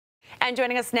line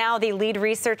joining us now, the lead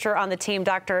researcher on the team,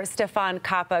 Dr. Stefan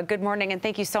Kappa. Good morning, and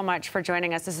thank you so much for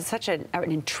joining us. This is such an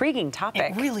intriguing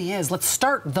topic. It really is. Let's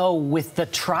start, though, with the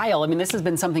trial. I mean, this has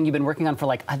been something you've been working on for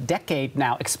like a decade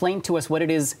now. Explain to us what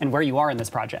it is and where you are in this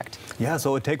project. Yeah,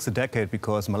 so it takes a decade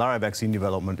because malaria vaccine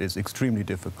development is extremely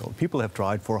difficult. People have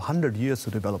tried for 100 years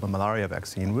to develop a malaria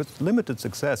vaccine with limited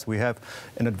success. We have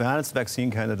an advanced vaccine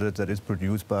candidate that is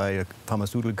produced by a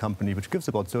pharmaceutical company which gives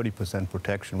about 30%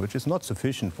 protection, which is not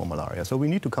sufficient for malaria. So we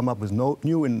need to come up with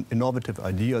new innovative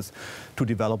ideas to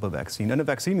develop a vaccine. And a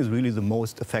vaccine is really the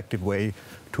most effective way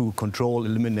to control,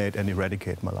 eliminate, and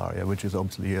eradicate malaria, which is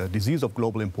obviously a disease of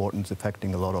global importance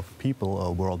affecting a lot of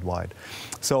people worldwide.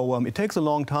 So it takes a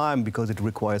long time because it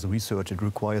requires research. It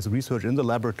requires research in the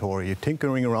laboratory,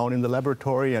 tinkering around in the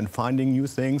laboratory and finding new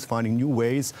things, finding new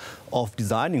ways of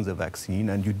designing the vaccine.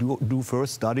 And you do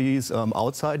first studies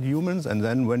outside humans, and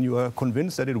then when you are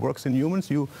convinced that it works in humans,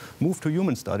 you move to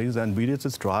human studies. And we did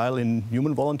this trial in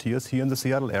human volunteers here in the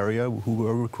Seattle area who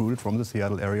were recruited from the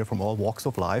Seattle area from all walks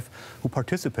of life who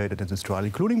participated in this trial,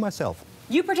 including myself.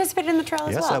 You participated in the trial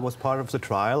as well? Yes, I was part of the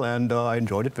trial, and I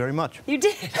enjoyed it very much. You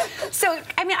did? So,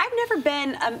 I mean, I've never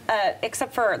been,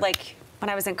 except for, like, when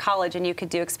I was in college and you could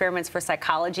do experiments for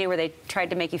psychology where they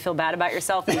tried to make you feel bad about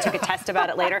yourself and you took a test about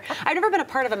it later. I've never been a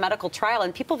part of a medical trial,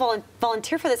 and people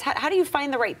volunteer for this. How do you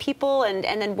find the right people, and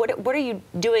then what are you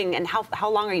doing, and how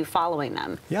long are you following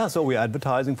them? Yeah, so we're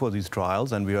advertising for these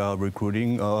trials, and we are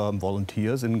recruiting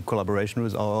volunteers in collaboration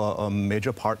with our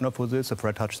major partner for this, the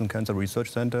Fred Hutchinson Cancer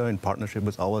Research Center, in partnership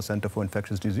with our Center for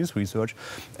Infectious Disease Research.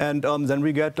 And then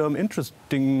we get interested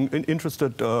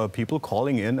people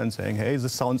calling in and saying, hey,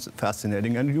 this sounds fascinating.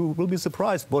 And you will be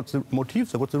surprised what's the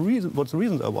motives, what's the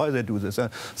reasons why they do this.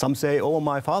 Some say, oh,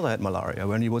 my father had malaria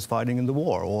when he was fighting in the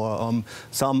war. Or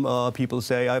some people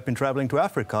say, I've been traveling to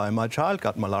Africa and my child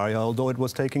got malaria, although it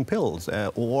was taking pills.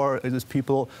 Or it is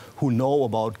people who know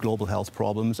about global health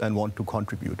problems and want to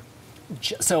contribute.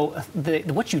 So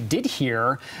what you did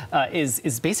here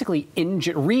is basically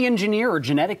re-engineer or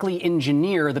genetically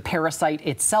engineer the parasite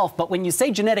itself. But when you say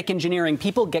genetic engineering,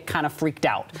 people get kind of freaked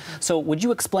out. So would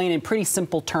you explain in pretty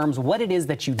simple terms what it is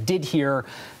that you did here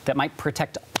that might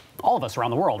protect all of us around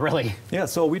the world, really? Yeah,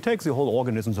 so we take the whole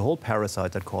organism, the whole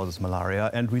parasite that causes malaria,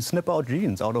 and we snip out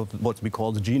genes out of what we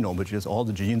call the genome, which is all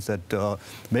the genes that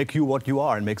make you what you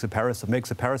are and makes a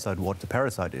parasite what the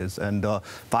parasite is. And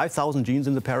 5,000 genes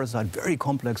in the parasite, very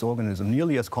complex organism,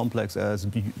 nearly as complex as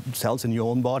cells in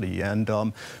your own body.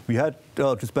 And we had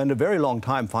to spend a very long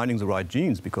time finding the right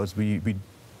genes because we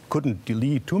couldn't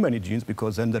delete too many genes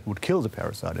because then that would kill the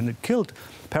parasite. And a killed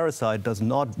parasite does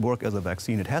not work as a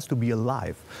vaccine. It has to be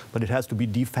alive, but it has to be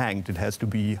defanged. It has to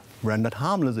be rendered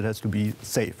harmless. It has to be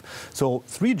safe. So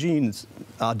 3 genes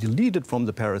are deleted from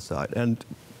the parasite, and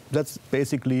that's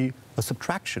basically a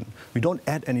subtraction. We don't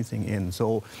add anything in.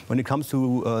 So when it comes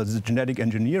to the genetic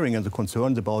engineering and the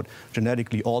concerns about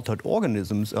genetically altered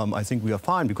organisms, I think we are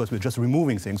fine because we're just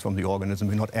removing things from the organism.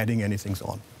 We're not adding anything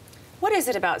on. What is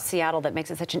it about Seattle that makes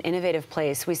it such an innovative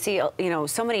place? We see,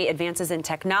 so many advances in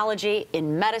technology,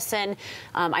 in medicine.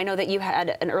 I know that you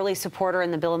had an early supporter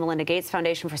in the Bill and Melinda Gates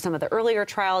Foundation for some of the earlier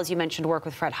trials. You mentioned work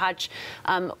with Fred Hutch.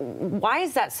 Why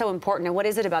is that so important, and what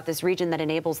is it about this region that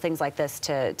enables things like this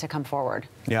to come forward?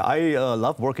 Yeah, I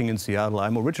love working in Seattle.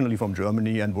 I'm originally from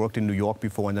Germany and worked in New York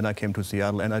before, and then I came to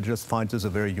Seattle, and I just find this a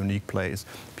very unique place.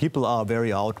 People are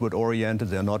very outward oriented.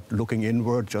 They're not looking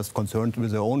inward, just concerned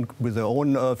with their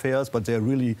own affairs, but they're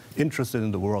really interested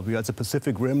in the world. We are at the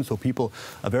Pacific Rim, so people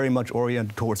are very much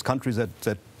oriented towards countries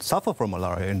that suffer from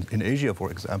malaria, in Asia, for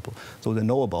example. So they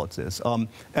know about this.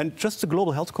 And just the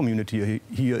global health community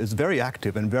here is very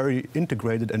active and very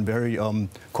integrated and very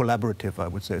collaborative, I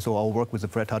would say. So our work with the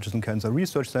Fred Hutchinson Cancer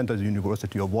Research Center, the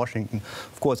University of Washington,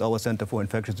 of course, our Center for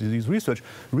Infectious Disease Research,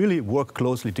 really work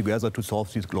closely together to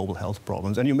solve these global health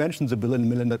problems. And you mentioned the Bill and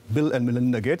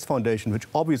Melinda Gates Foundation, which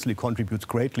obviously contributes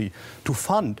greatly to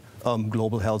fund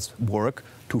global health work,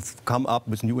 to come up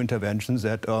with new interventions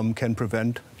that can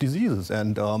prevent diseases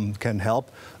and can help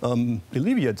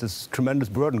alleviate this tremendous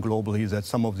burden globally that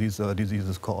some of these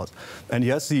diseases cause. And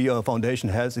yes, the foundation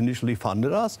has initially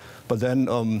funded us, but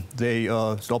then they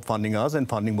stopped funding us, and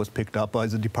funding was picked up by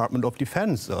the Department of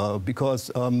Defense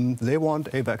because they want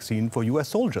a vaccine for U.S.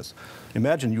 soldiers.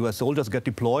 Imagine U.S. soldiers get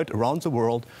deployed around the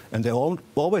world, and they're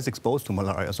always exposed to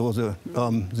malaria. So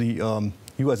the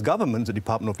U.S. government, the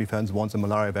Department of Defense, wants a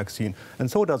malaria vaccine, and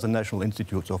so does the National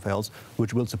Institutes of Health,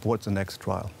 which will support the next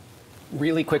trial.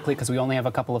 Really quickly, because we only have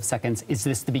a couple of seconds, is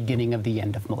this the beginning of the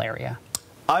end of malaria?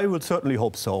 I would certainly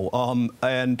hope so.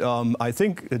 I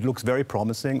think it looks very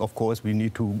promising. Of course, we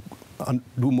need to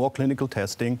do more clinical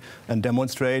testing and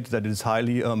demonstrate that it is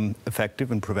highly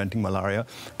effective in preventing malaria.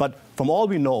 But from all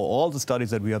we know, all the studies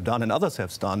that we have done and others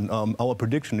have done, our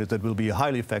prediction is that it will be a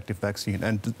highly effective vaccine.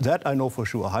 And that I know for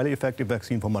sure. A highly effective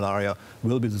vaccine for malaria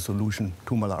will be the solution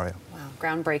to malaria. Wow,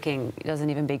 groundbreaking doesn't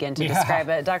even begin to describe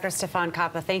it. Dr. Stefan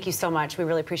Capa, thank you so much. We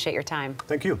really appreciate your time.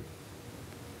 Thank you.